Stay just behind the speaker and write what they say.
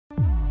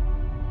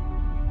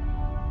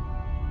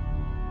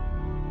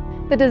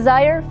The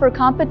desire for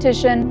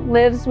competition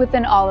lives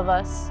within all of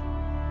us.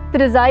 The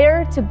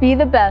desire to be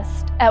the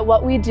best at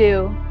what we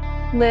do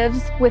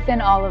lives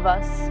within all of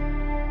us.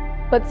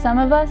 But some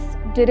of us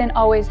didn't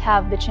always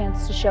have the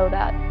chance to show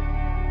that.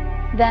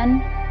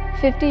 Then,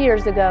 50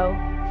 years ago,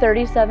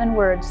 37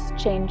 words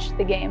changed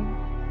the game.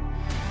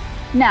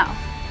 Now,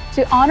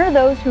 to honor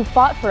those who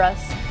fought for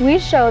us, we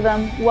show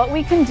them what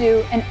we can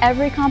do in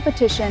every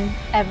competition,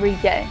 every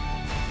day.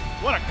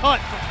 What a cut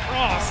from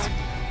Cross!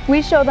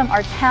 We show them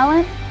our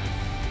talent,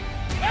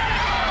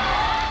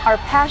 our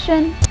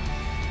passion,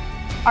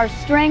 our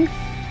strength,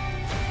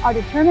 our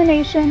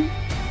determination,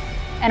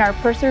 and our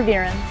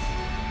perseverance.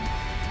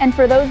 And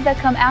for those that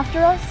come after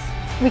us,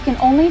 we can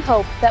only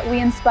hope that we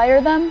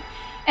inspire them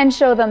and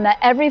show them that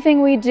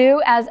everything we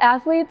do as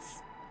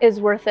athletes is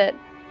worth it.